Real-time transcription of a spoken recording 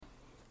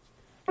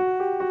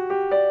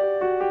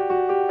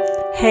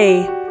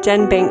Hey,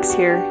 Jen Banks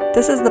here.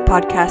 This is the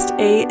podcast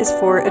A is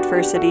for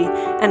Adversity,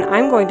 and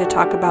I'm going to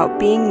talk about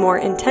being more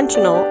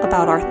intentional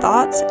about our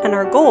thoughts and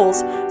our goals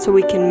so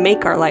we can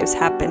make our lives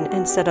happen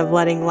instead of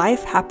letting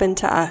life happen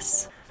to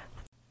us.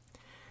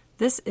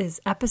 This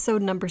is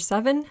episode number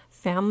 7,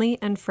 Family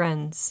and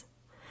Friends.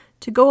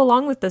 To go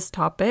along with this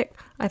topic,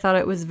 I thought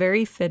it was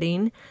very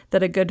fitting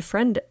that a good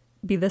friend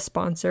be the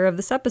sponsor of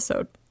this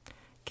episode.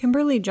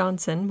 Kimberly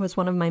Johnson was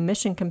one of my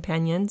mission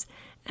companions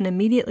and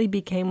immediately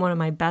became one of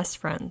my best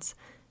friends.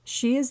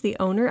 She is the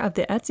owner of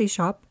the Etsy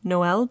shop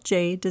Noelle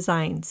J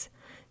Designs.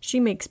 She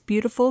makes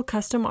beautiful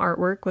custom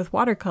artwork with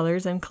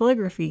watercolors and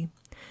calligraphy.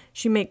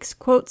 She makes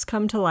quotes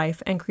come to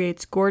life and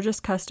creates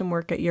gorgeous custom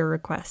work at your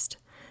request.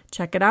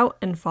 Check it out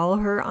and follow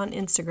her on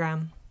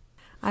Instagram.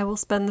 I will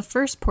spend the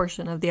first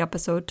portion of the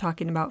episode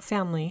talking about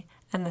family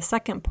and the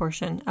second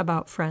portion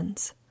about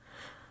friends.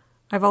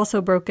 I've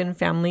also broken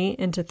family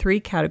into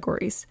 3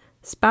 categories: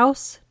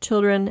 spouse,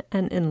 children,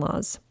 and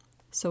in-laws.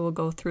 So we'll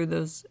go through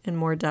those in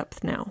more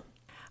depth now.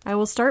 I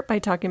will start by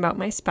talking about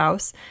my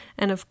spouse,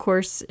 and of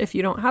course, if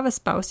you don't have a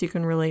spouse, you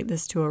can relate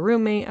this to a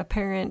roommate, a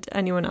parent,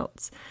 anyone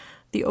else.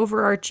 The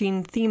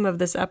overarching theme of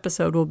this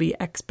episode will be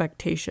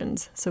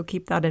expectations, so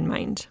keep that in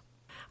mind.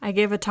 I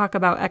gave a talk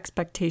about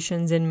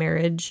expectations in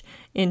marriage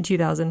in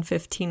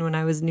 2015 when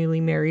I was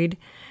newly married,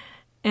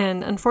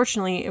 and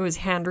unfortunately it was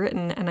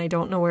handwritten and I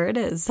don't know where it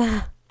is.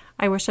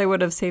 I wish I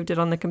would have saved it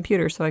on the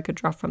computer so I could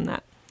draw from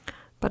that,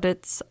 but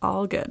it's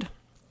all good.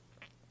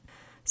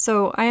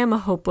 So I am a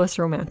hopeless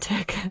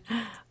romantic.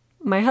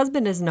 My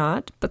husband is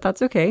not, but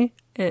that's okay.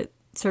 It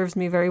serves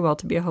me very well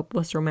to be a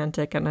hopeless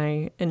romantic, and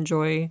I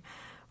enjoy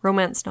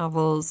romance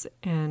novels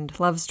and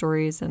love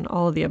stories and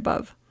all of the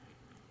above.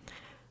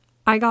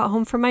 I got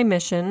home from my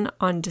mission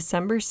on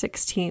December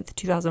 16th,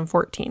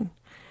 2014,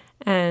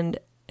 and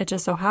it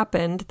just so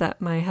happened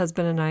that my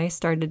husband and I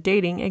started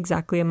dating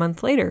exactly a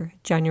month later,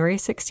 January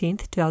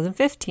 16th,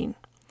 2015.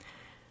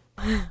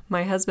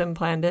 My husband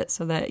planned it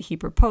so that he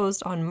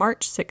proposed on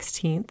March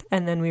 16th,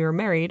 and then we were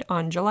married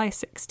on July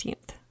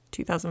 16th,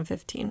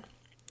 2015.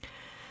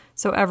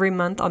 So every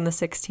month on the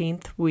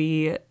 16th,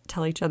 we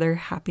tell each other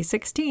happy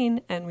 16,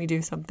 and we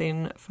do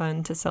something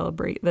fun to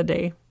celebrate the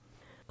day.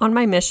 On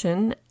my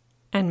mission,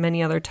 and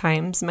many other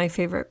times, my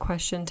favorite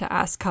question to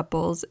ask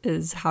couples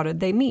is, how did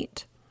they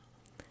meet?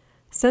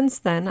 Since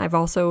then, I've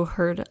also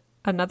heard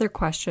another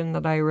question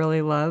that I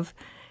really love,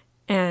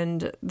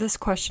 and this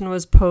question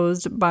was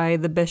posed by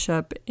the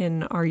bishop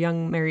in our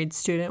young married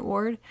student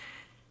ward,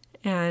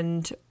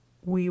 and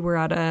we were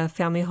at a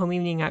family home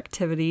evening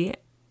activity,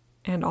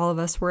 and all of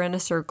us were in a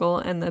circle,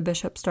 and the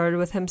bishop started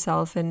with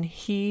himself, and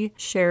he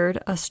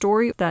shared a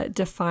story that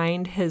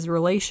defined his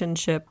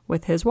relationship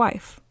with his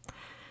wife.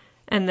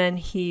 And then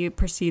he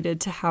proceeded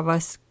to have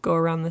us go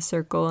around the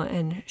circle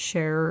and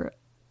share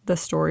the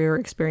story or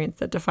experience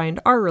that defined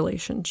our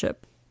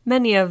relationship.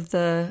 Many of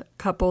the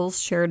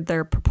couples shared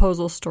their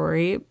proposal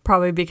story,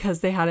 probably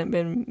because they hadn't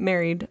been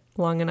married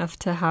long enough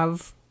to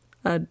have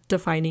a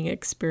defining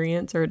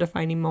experience or a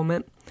defining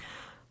moment.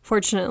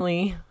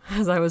 Fortunately,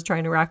 as I was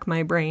trying to rack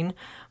my brain,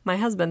 my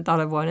husband thought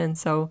of one, and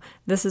so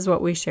this is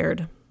what we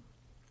shared.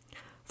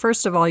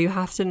 First of all, you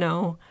have to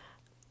know,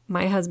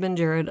 my husband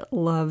Jared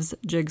loves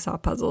jigsaw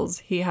puzzles.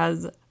 He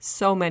has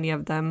so many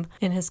of them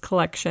in his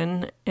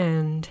collection,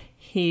 and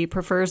he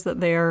prefers that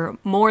they are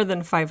more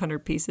than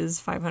 500 pieces.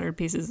 500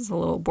 pieces is a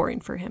little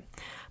boring for him,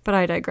 but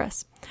I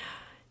digress.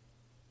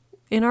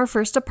 In our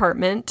first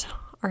apartment,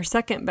 our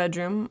second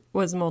bedroom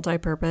was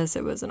multi-purpose.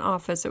 It was an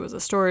office, it was a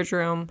storage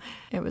room,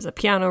 it was a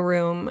piano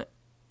room,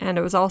 and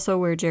it was also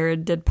where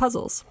Jared did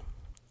puzzles.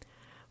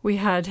 We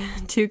had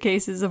 2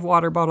 cases of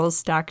water bottles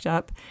stacked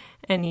up,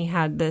 and he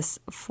had this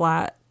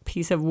flat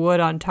piece of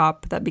wood on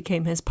top that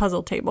became his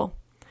puzzle table.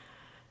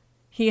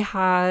 He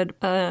had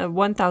a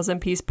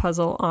 1,000-piece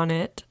puzzle on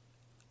it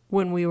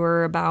when we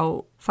were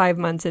about 5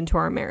 months into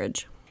our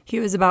marriage. He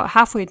was about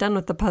halfway done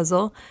with the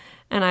puzzle,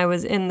 and I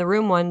was in the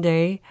room one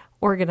day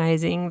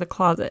organizing the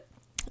closet.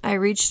 I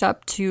reached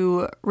up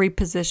to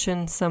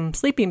reposition some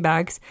sleeping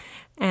bags,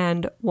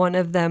 and one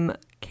of them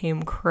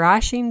came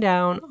crashing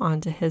down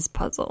onto his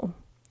puzzle.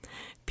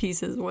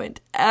 Pieces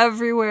went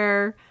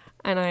everywhere,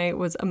 and I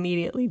was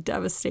immediately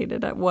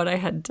devastated at what I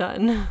had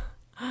done.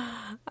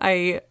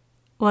 I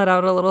let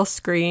out a little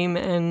scream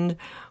and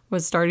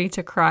was starting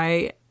to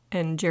cry,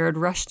 and Jared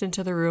rushed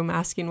into the room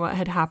asking what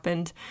had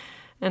happened,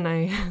 and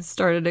I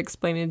started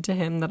explaining to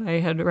him that I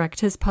had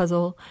wrecked his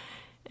puzzle,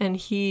 and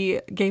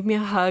he gave me a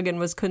hug and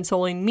was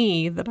consoling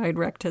me that I'd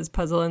wrecked his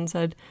puzzle and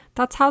said,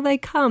 "That's how they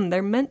come.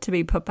 They're meant to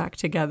be put back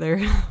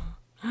together."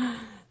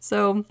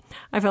 So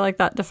I feel like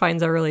that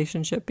defines our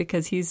relationship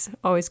because he's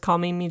always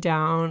calming me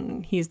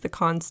down. He's the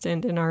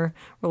constant in our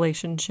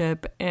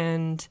relationship,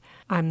 and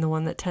I'm the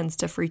one that tends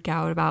to freak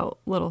out about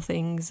little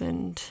things,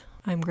 and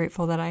I'm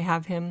grateful that I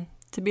have him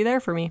to be there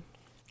for me.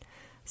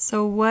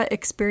 So what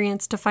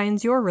experience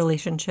defines your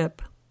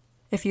relationship?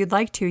 If you'd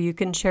like to, you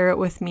can share it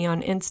with me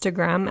on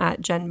Instagram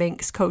at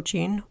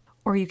JenBanksCoaching,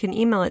 or you can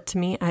email it to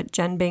me at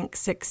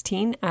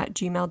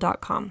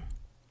jenbanks16@gmail.com.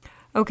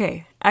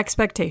 Okay,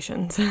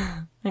 expectations.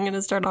 I'm going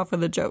to start off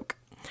with a joke.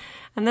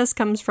 And this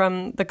comes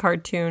from the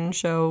cartoon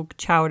show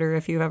Chowder,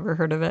 if you've ever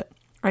heard of it.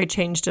 I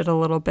changed it a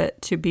little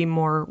bit to be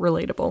more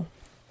relatable.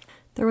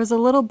 There was a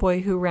little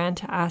boy who ran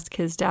to ask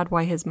his dad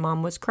why his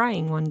mom was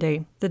crying one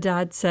day. The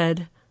dad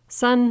said,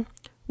 "Son,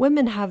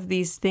 women have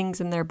these things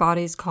in their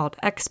bodies called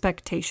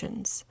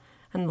expectations."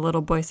 And the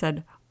little boy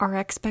said, "Are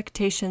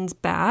expectations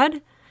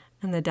bad?"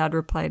 And the dad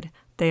replied,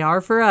 "They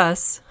are for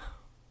us."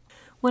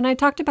 When I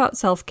talked about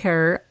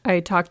self-care, I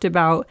talked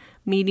about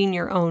meeting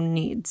your own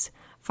needs,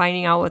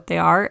 finding out what they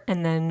are,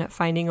 and then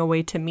finding a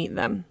way to meet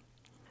them.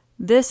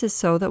 This is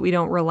so that we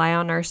don't rely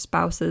on our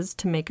spouses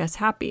to make us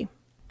happy.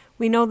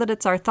 We know that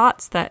it's our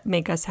thoughts that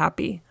make us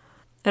happy.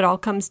 It all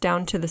comes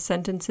down to the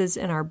sentences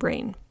in our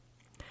brain.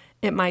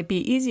 It might be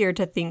easier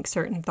to think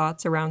certain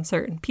thoughts around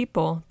certain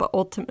people, but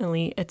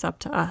ultimately it's up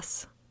to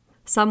us.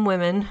 Some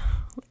women,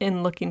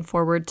 in looking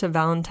forward to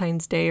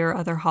Valentine's Day or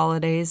other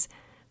holidays,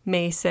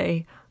 may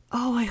say,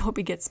 "Oh, I hope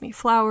he gets me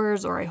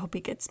flowers," or "I hope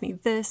he gets me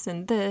this,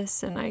 and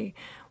I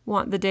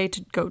want the day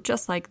to go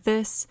just like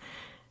this."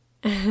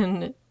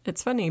 And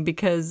it's funny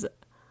because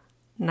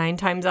 9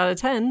 times out of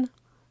 10,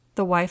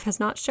 the wife has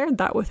not shared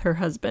that with her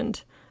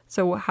husband.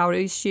 So how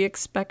does she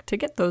expect to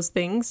get those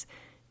things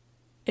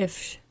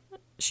if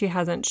she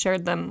hasn't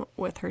shared them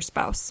with her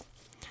spouse?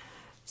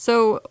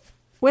 So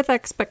with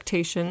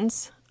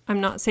expectations, I'm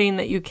not saying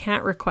that you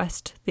can't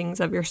request things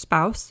of your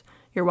spouse.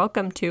 You're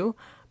welcome to,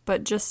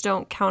 but just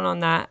don't count on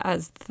that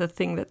as the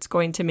thing that's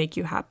going to make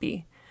you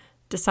happy.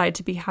 Decide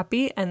to be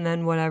happy, and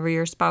then whatever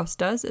your spouse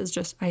does is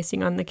just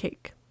icing on the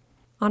cake.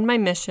 On my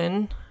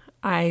mission,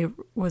 I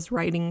was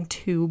writing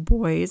 2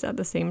 boys at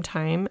the same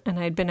time, and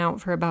I'd been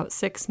out for about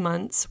 6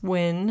 months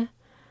when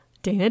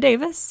Dana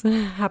Davis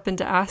happened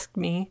to ask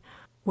me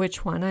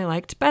which one I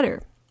liked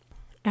better.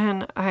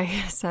 And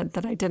I said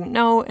that I didn't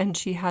know, and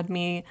she had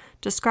me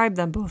describe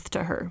them both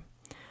to her.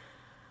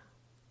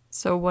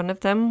 So one of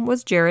them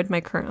was Jared,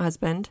 my current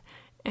husband,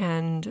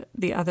 and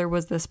the other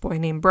was this boy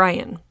named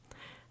Brian.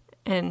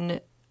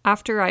 And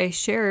after I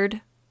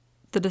shared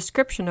the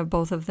description of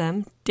both of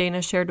them,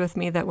 Dana shared with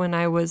me that when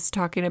I was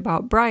talking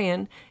about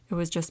Brian, it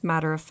was just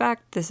matter of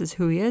fact, this is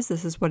who he is,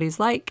 this is what he's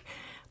like.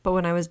 But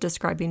when I was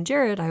describing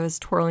Jared, I was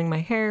twirling my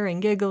hair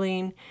and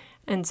giggling.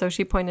 And so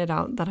she pointed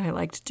out that I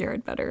liked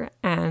Jared better.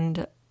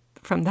 And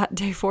from that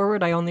day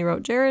forward, I only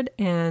wrote Jared,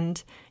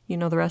 and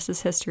the rest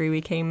is history.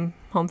 We came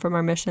home from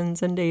our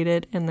missions and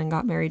dated and then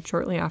got married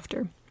shortly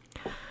after.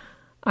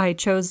 I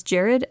chose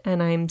Jared,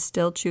 and I'm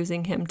still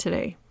choosing him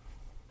today.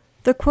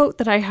 The quote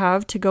that I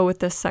have to go with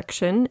this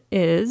section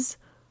is,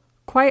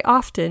 "Quite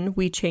often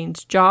we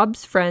change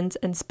jobs, friends,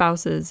 and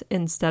spouses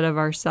instead of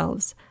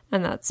ourselves."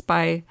 And that's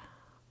by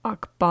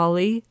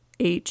Akbali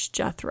H.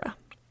 Jethra.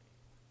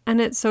 And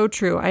it's so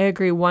true. I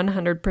agree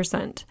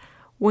 100%.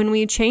 When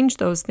we change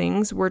those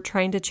things, we're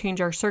trying to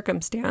change our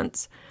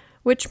circumstance,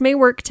 which may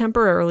work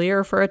temporarily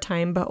or for a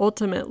time, but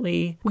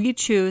ultimately we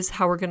choose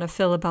how we're going to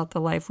feel about the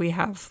life we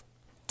have.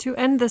 To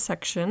end this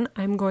section,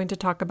 I'm going to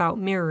talk about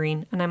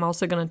mirroring, and I'm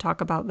also going to talk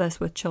about this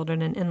with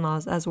children and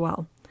in-laws as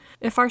well.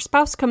 If our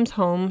spouse comes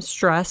home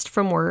stressed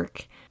from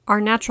work,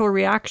 our natural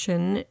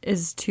reaction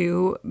is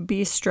to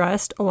be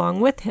stressed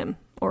along with him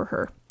or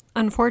her.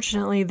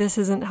 Unfortunately, this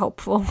isn't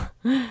helpful.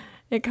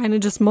 It kind of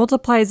just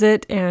multiplies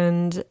it,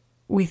 and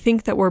we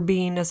think that we're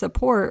being a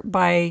support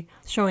by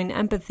showing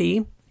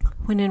empathy,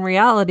 when in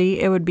reality,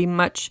 it would be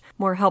much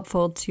more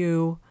helpful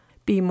to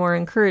be more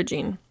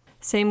encouraging.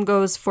 Same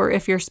goes for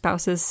if your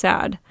spouse is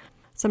sad.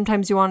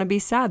 Sometimes you want to be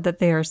sad that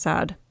they are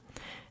sad.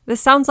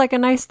 This sounds like a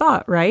nice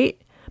thought, right?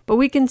 But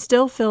we can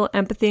still feel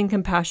empathy and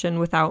compassion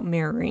without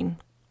mirroring.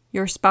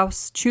 Your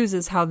spouse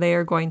chooses how they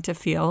are going to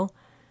feel,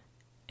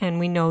 and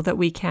we know that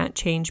we can't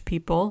change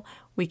people.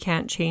 We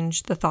can't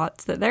change the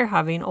thoughts that they're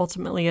having.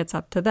 Ultimately, it's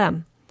up to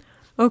them.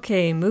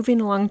 Okay,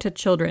 moving along to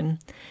children.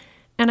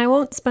 And I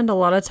won't spend a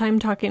lot of time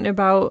talking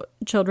about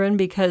children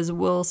because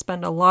we'll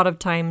spend a lot of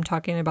time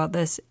talking about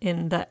this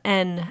in the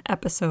N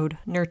episode,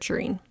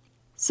 nurturing.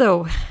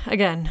 So,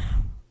 again,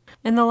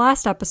 in the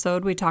last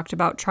episode, we talked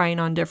about trying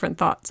on different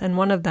thoughts, and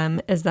one of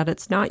them is that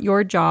it's not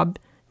your job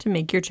to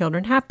make your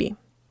children happy.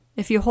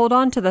 If you hold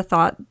on to the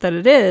thought that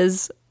it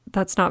is,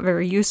 that's not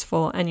very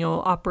useful, and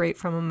you'll operate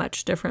from a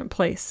much different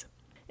place.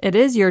 It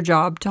is your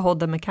job to hold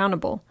them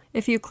accountable.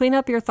 If you clean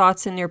up your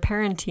thoughts in your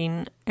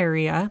parenting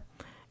area,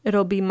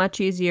 it'll be much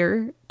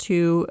easier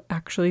to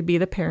actually be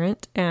the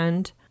parent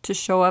and to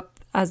show up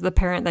as the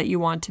parent that you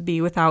want to be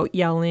without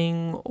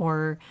yelling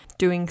or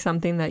doing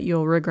something that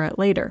you'll regret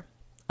later.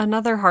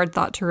 Another hard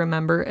thought to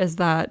remember is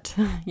that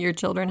your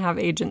children have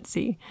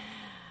agency.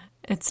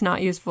 It's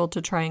not useful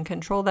to try and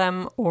control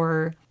them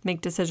or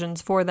make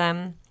decisions for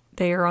them.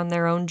 They are on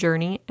their own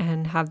journey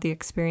and have the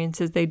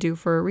experiences they do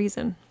for a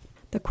reason.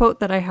 The quote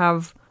that I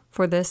have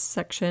for this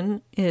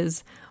section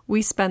is,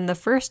 "We spend the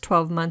first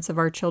 12 months of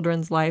our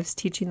children's lives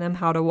teaching them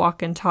how to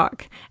walk and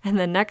talk, and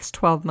the next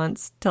 12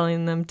 months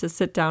telling them to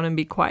sit down and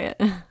be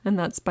quiet." And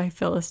that's by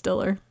Phyllis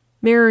Diller.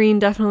 Mirroring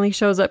definitely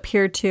shows up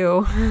here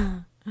too.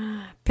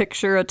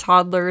 Picture a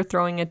toddler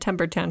throwing a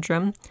temper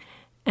tantrum,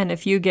 And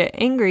if you get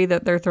angry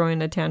that they're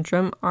throwing a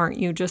tantrum, aren't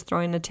you just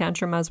throwing a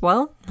tantrum as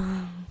well?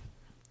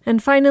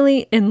 And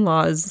finally,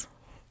 in-laws.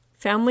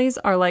 Families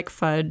are like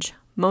fudge,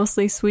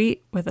 mostly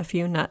sweet with a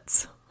few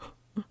nuts.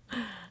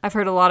 I've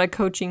heard a lot of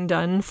coaching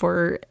done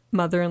for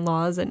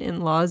mother-in-laws and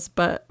in-laws,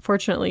 but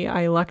fortunately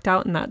I lucked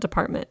out in that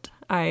department.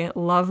 I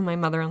love my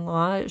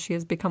mother-in-law. She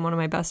has become one of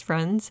my best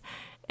friends,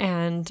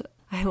 and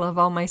I love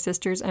all my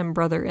sisters and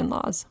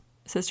brother-in-laws.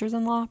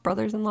 Sisters-in-law?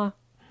 Brothers-in-law?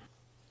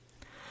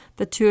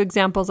 The two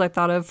examples I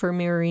thought of for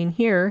mirroring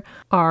here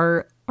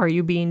are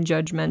you being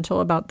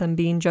judgmental about them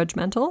being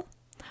judgmental?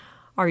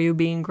 Are you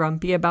being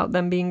grumpy about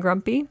them being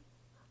grumpy?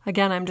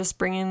 Again, I'm just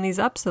bringing these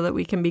up so that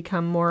we can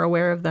become more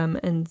aware of them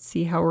and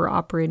see how we're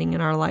operating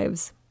in our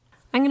lives.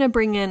 I'm going to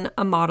bring in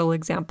a model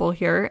example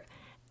here.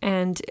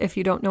 And if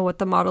you don't know what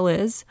the model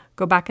is,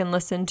 go back and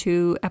listen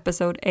to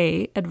episode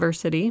A,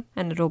 Adversity,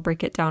 and it'll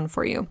break it down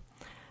for you.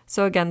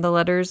 So again, the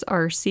letters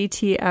are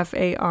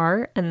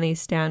CTFAR, and they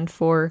stand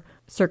for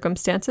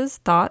circumstances,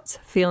 thoughts,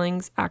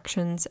 feelings,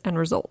 actions, and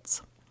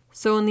results.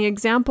 So in the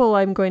example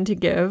I'm going to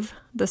give,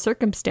 the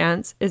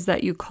circumstance is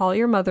that you call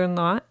your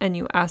mother-in-law and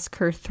you ask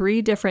her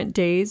 3 different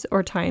days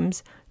or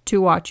times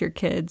to watch your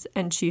kids,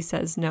 and she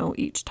says no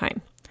each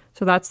time.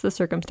 So that's the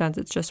circumstance.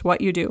 It's just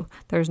what you do.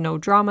 There's no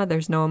drama,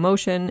 there's no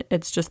emotion,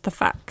 it's just the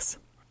facts.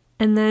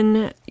 And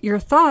then your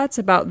thoughts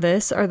about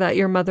this are that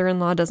your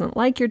mother-in-law doesn't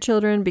like your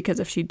children because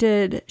if she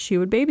did, she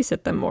would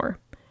babysit them more.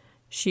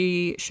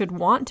 She should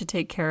want to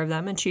take care of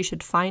them and she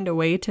should find a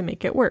way to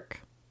make it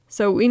work.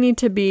 So we need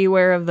to be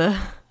aware of the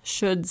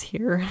shoulds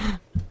here.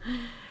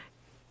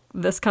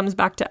 This comes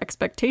back to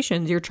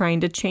expectations. You're trying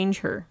to change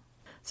her.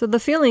 So the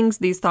feelings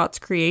these thoughts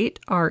create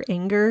are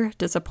anger,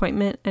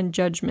 disappointment, and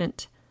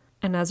judgment.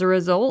 And as a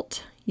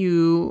result,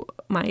 you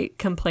might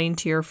complain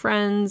to your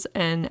friends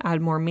and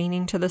add more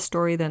meaning to the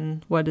story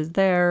than what is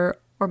there.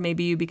 Or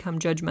maybe you become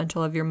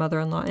judgmental of your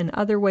mother-in-law in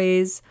other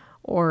ways,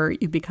 or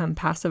you become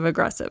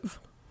passive-aggressive.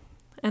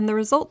 And the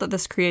result that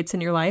this creates in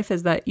your life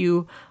is that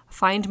you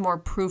find more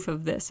proof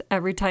of this.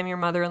 Every time your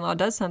mother-in-law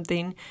does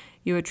something,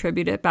 you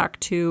attribute it back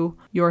to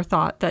your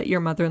thought that your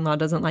mother-in-law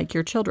doesn't like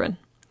your children.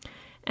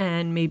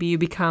 And maybe you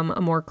become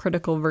a more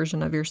critical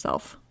version of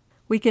yourself.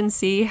 We can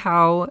see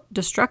how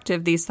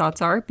destructive these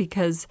thoughts are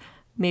because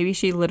maybe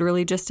she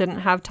literally just didn't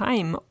have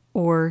time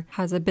or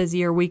has a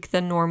busier week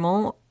than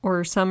normal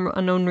or some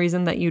unknown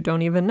reason that you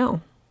don't even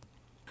know.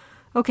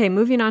 Okay,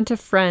 moving on to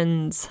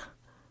friends.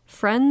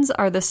 Friends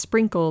are the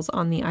sprinkles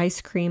on the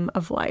ice cream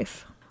of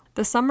life.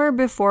 The summer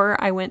before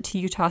I went to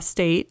Utah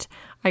State,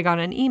 I got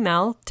an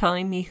email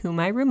telling me who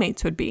my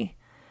roommates would be.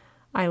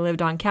 I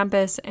lived on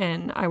campus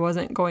and I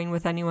wasn't going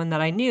with anyone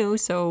that I knew,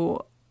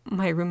 so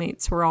my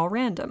roommates were all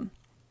random.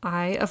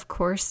 I, of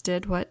course,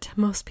 did what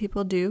most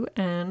people do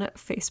and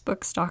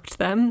Facebook stalked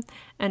them,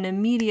 and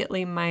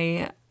immediately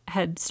my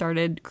head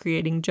started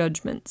creating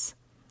judgments.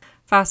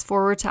 Fast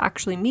forward to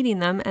actually meeting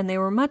them, and they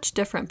were much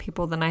different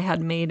people than I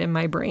had made in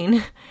my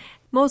brain.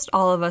 Most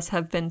all of us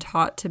have been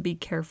taught to be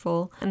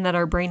careful and that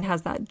our brain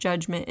has that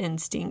judgment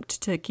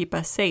instinct to keep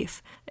us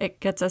safe. It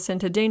gets us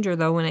into danger,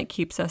 though, when it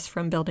keeps us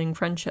from building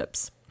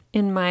friendships.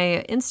 In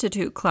my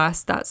institute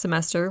class that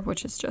semester,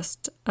 which is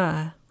just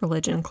a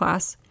religion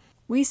class,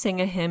 we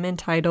sang a hymn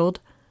entitled,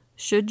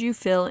 "Should You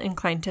Feel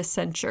Inclined to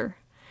Censure?"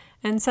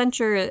 And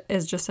censure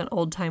is just an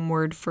old-time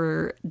word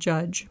for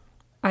judge.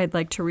 I'd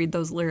like to read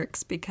those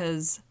lyrics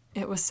because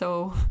it was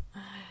so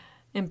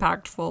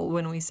impactful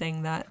when we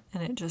sang that,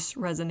 and it just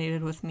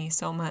resonated with me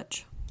so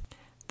much.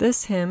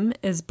 This hymn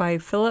is by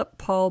Philip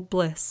Paul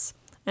Bliss,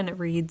 and it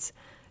reads,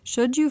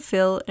 "Should you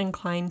feel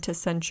inclined to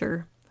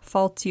censure,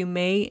 faults you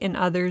may in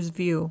others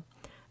view,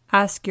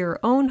 ask your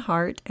own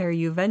heart ere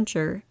you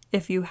venture,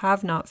 if you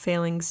have not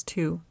failings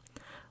too.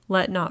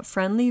 Let not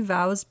friendly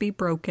vows be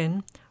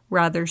broken,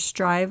 rather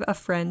strive a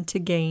friend to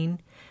gain.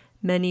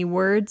 Many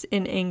words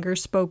in anger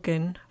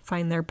spoken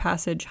find their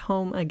passage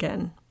home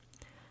again."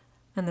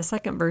 And the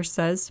second verse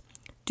says,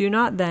 "Do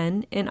not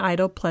then, in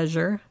idle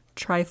pleasure,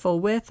 trifle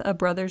with a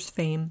brother's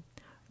fame.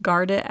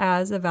 Guard it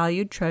as a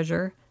valued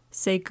treasure,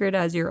 sacred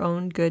as your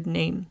own good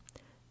name.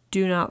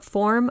 Do not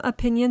form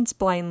opinions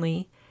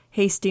blindly,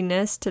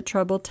 hastiness to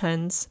trouble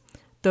tends.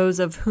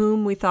 Those of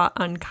whom we thought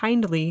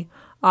unkindly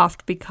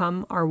oft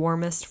become our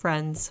warmest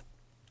friends."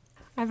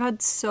 I've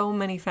had so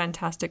many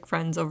fantastic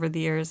friends over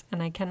the years,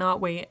 and I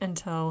cannot wait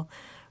until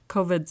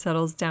COVID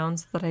settles down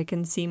so that I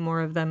can see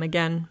more of them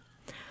again.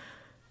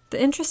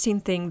 The interesting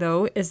thing,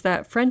 though, is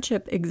that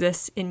friendship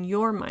exists in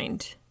your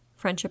mind.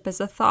 Friendship is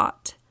a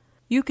thought.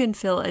 You can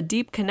feel a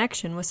deep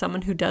connection with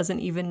someone who doesn't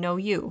even know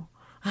you.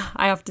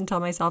 I often tell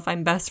myself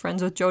I'm best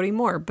friends with Jody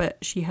Moore, but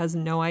she has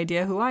no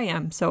idea who I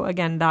am. So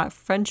again, that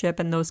friendship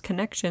and those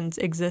connections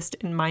exist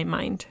in my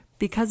mind.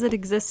 Because it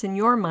exists in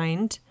your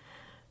mind,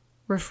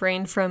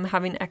 refrain from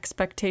having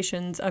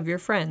expectations of your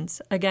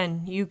friends.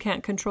 Again, you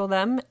can't control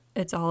them.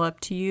 It's all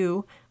up to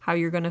you how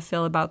you're going to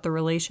feel about the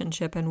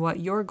relationship and what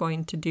you're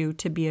going to do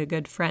to be a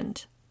good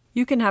friend.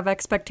 You can have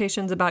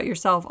expectations about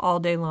yourself all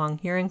day long.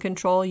 You're in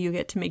control. You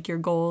get to make your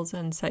goals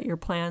and set your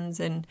plans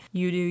and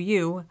you do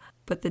you.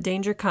 but the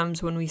danger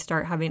comes when we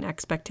start having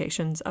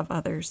expectations of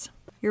others.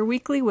 Your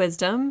weekly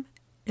wisdom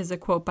is a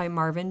quote by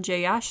Marvin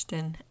J.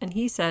 Ashton, and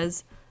he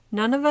says,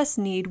 "None of us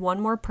need one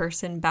more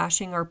person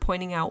bashing or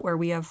pointing out where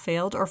we have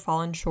failed or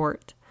fallen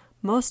short.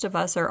 Most of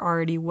us are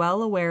already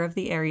well aware of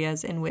the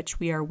areas in which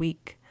we are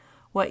weak.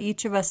 What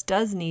each of us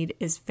does need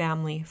is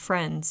family,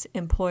 friends,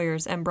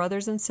 employers, and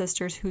brothers and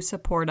sisters who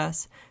support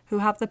us, who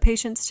have the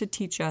patience to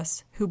teach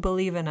us, who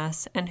believe in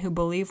us, and who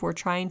believe we're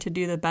trying to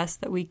do the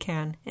best that we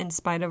can, in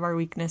spite of our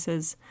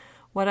weaknesses.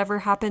 Whatever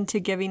happened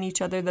to giving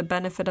each other the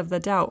benefit of the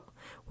doubt?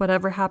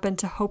 Whatever happened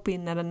to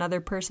hoping that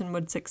another person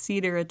would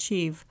succeed or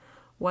achieve?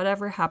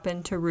 Whatever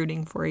happened to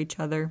rooting for each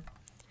other?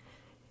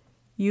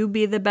 You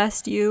be the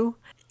best you,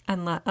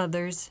 and let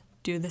others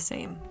do the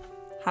same."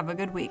 Have a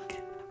good week.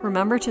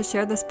 Remember to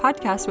share this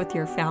podcast with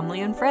your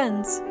family and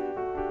friends.